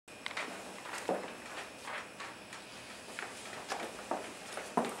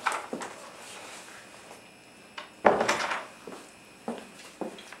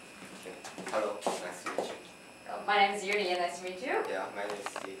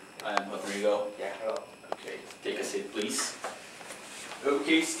Rodrigo. Yeah, hello. Okay, take a seat, please.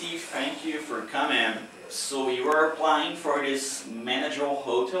 Okay, Steve, thank you for coming. So you are applying for this managerial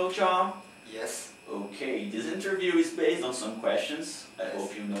hotel job? Yes. Okay, this interview is based on some questions. I Yes.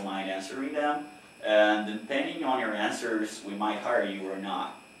 hope you don't mind answering them. And depending on your answers, we might hire you or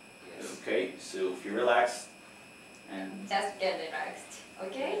not. Yes. Okay, so if you relax and Just get relaxed,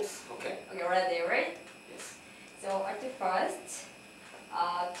 okay? Yes. Okay. Okay, ready, right? Yes. So at the first,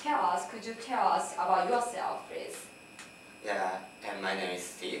 could you tell us about yourself, please? Yeah, and my name is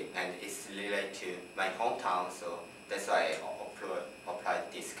Steve, and it's related to my hometown, so that's why I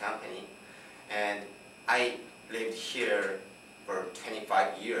applied this company. And I lived here for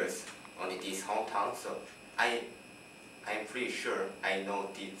 25 years, only this hometown, so I'm pretty sure I know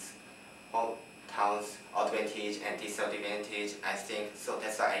these hometown's advantage and disadvantage, I think, so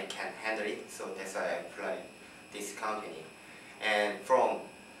that's why I can handle it, so that's why I applied this company. And from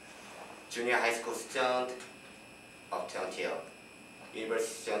junior high school student up until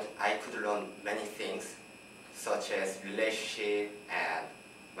university student, I could learn many things, such as relationship and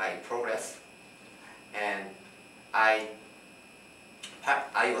my progress. And I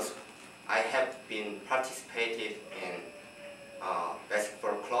have been participated in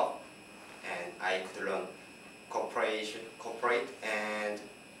basketball club, and I could learn cooperate and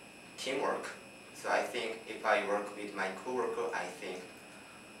teamwork. So I think if I work with my coworker, I think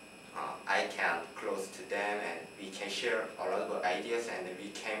I can close to them, and we can share a lot of ideas, and we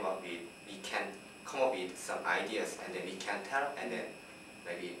can come up with some ideas, and then we can tell, and then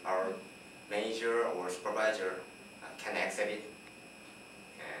maybe our manager or supervisor can accept it.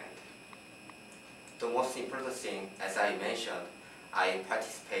 And the most important thing, as I mentioned, I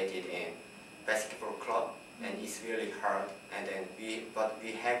participated in basketball club, and it's really hard, and then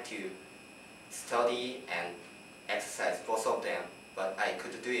we have to study and exercise, both of them. But I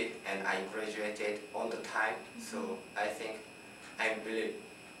could do it, and I graduated on the time. So I think I'm really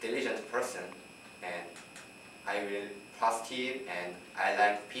diligent person, and I'm really positive, and I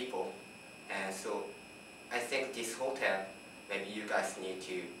like people. And so I think this hotel, maybe you guys need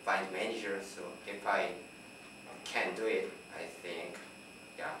to find manager. So if I can do it, I think,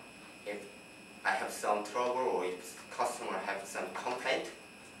 yeah, if I have some trouble or if customer have some complaint,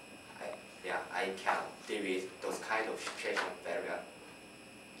 I can deal with those kind of situations very well.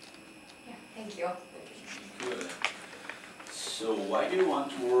 Yeah, thank you. good. So why do you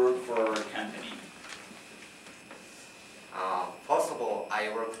want to work for our company? First of all, I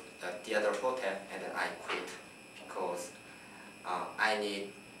worked at the other hotel, and then I quit because I need,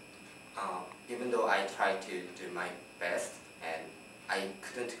 even though I tried to do my best, and I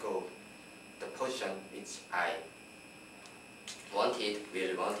couldn't go the position which I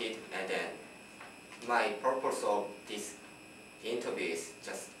really wanted, and then my purpose of this interview is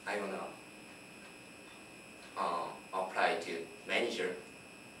just I wanna apply to manager.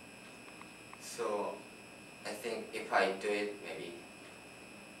 So I think if I do it, maybe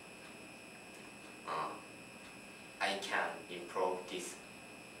I can improve this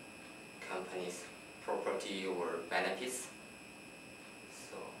company's property or benefits.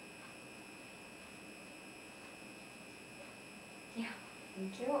 So Yeah,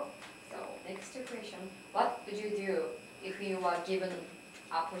 thank you. So next question, what would you do if you were given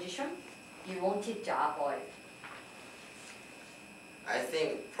a position you wanted to avoid? I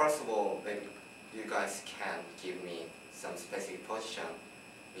think first of all, maybe you guys can give me some specific position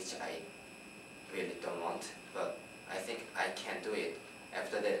which I really don't want, but I think I can do it.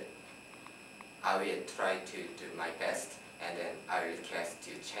 After that, I will try to do my best, and then I will request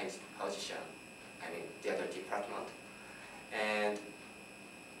to change position, I mean the other department. And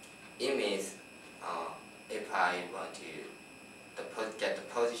it means if I want to get the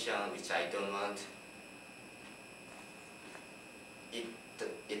position which I don't want,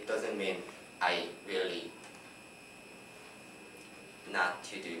 it doesn't mean I really not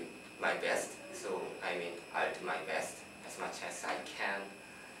to do my best. So I mean I'll do my best as much as I can,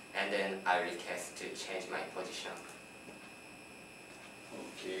 and then I request to change my position.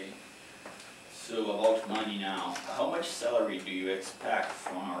 Okay. So about money now, how much salary do you expect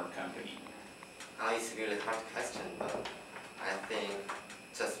from our company? It's a really hard question, but I think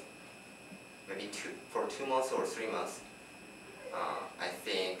just maybe for 2 months or 3 months, I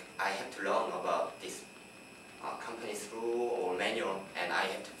think I have to learn about this company's rule or manual, and I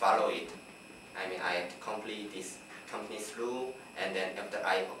have to follow it. I mean, I have to complete this company's rule, and then after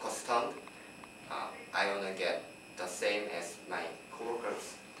I accustomed, I want to get the same as my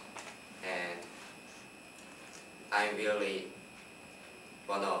coworkers. And I really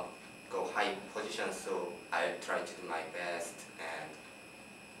want to go high position, so I'll try to do my best, and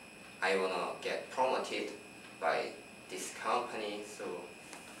I wanna get promoted by this company. So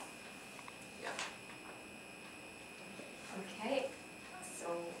yeah. Okay. So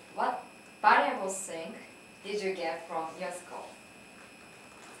what valuable thing did you get from your school?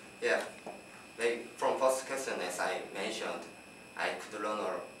 Yeah. Maybe from first question, as I mentioned, I could learn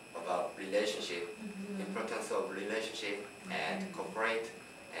about relationship, importance of relationship and cooperate,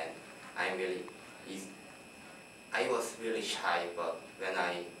 and I was really shy, but when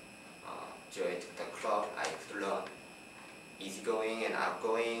I joined the club, I could learn easygoing and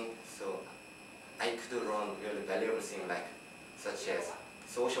outgoing, so I could learn really valuable things such as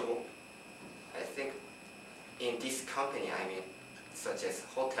sociable. I think in this company, such as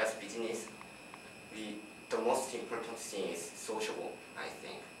hotels business, the most important thing is sociable, I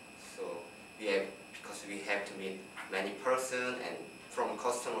think. So because we have to meet many persons, and from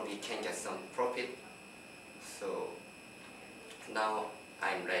customer we can get some profit. So now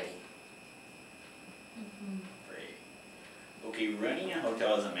I'm ready. Great. Okay, running a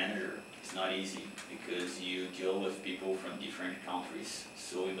hotel as a manager is not easy because you deal with people from different countries.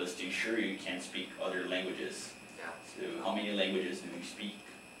 So we must ensure you can speak other languages. Yeah. So how many languages do you speak?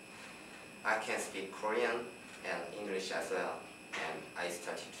 I can speak Korean and English as well, and I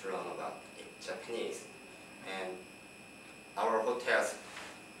started to learn about Japanese. And our hotel's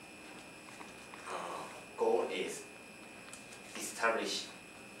goal is establish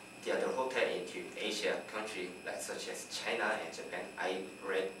the other hotel into Asia country such as China and Japan. I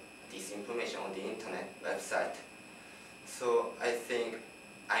read this information on the internet website. So I think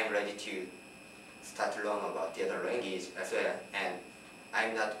I'm ready to start to learn about the other language as well. And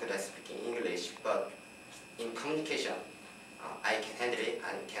I'm not good at speaking English, but in communication, I can handle it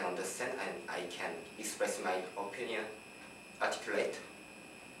and can understand, and I can express my opinion, articulate.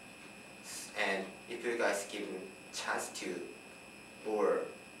 And if you guys give me chance to or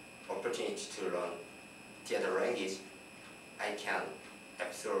opportunity to learn the other language, I can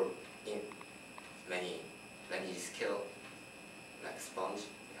absorb in many language skills like sponge.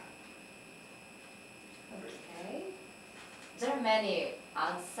 Okay. There are many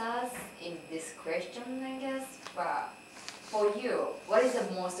answers in this question, I guess, but for you, what is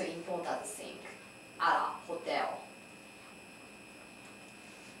the most important thing at a hotel?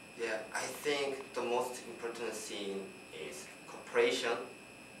 Yeah, I think the most important thing is cooperation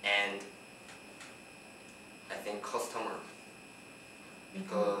and I think customer.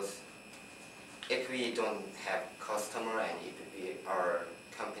 Because if we don't have customer and if our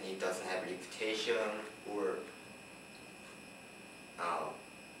company doesn't have reputation or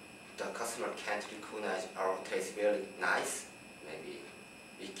the customer can't recognize our hotel is really nice, maybe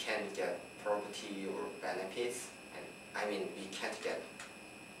we can't get property or benefits, and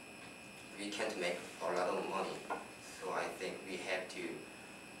we can't make a lot of money. So I think we have to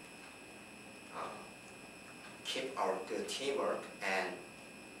keep our good teamwork, and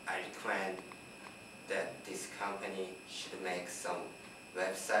I recommend that this company should make some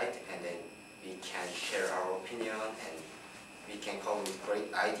website, and then we can share our opinion and we can come with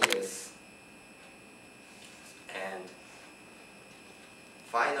great ideas. And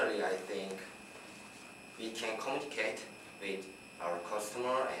finally, I think we can communicate with our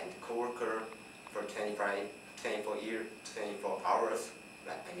customer and coworker for 24 hours,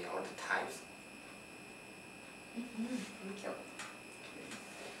 all the times. Thank you.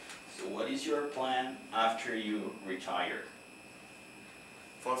 So what is your plan after you retire?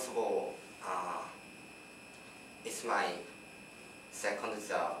 First of all, it's my second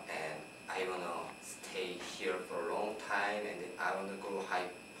job, and I wanna stay here for a long time, and I wanna go high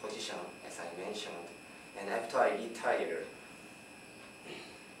position, as I mentioned. And after I retire,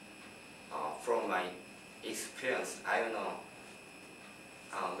 from my experience, I wanna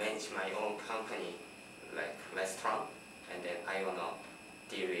manage my own company, like restaurant, and then I wanna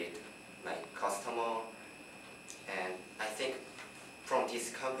deal with my customer. And I think from this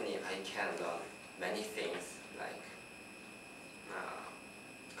company I can learn many things like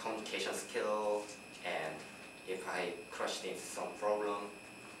communication skills, and if I crushed into some problem,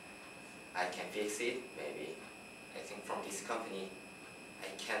 I can fix it. Maybe I think from this company I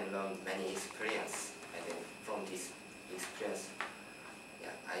can learn many experience, and then from this experience,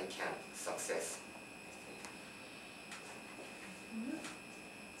 yeah, I can success.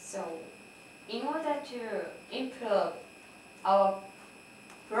 So, in order to improve our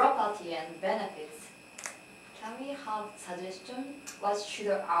property and benefits, can we have suggestion? What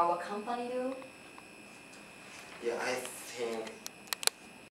should our company do? Yeah, I think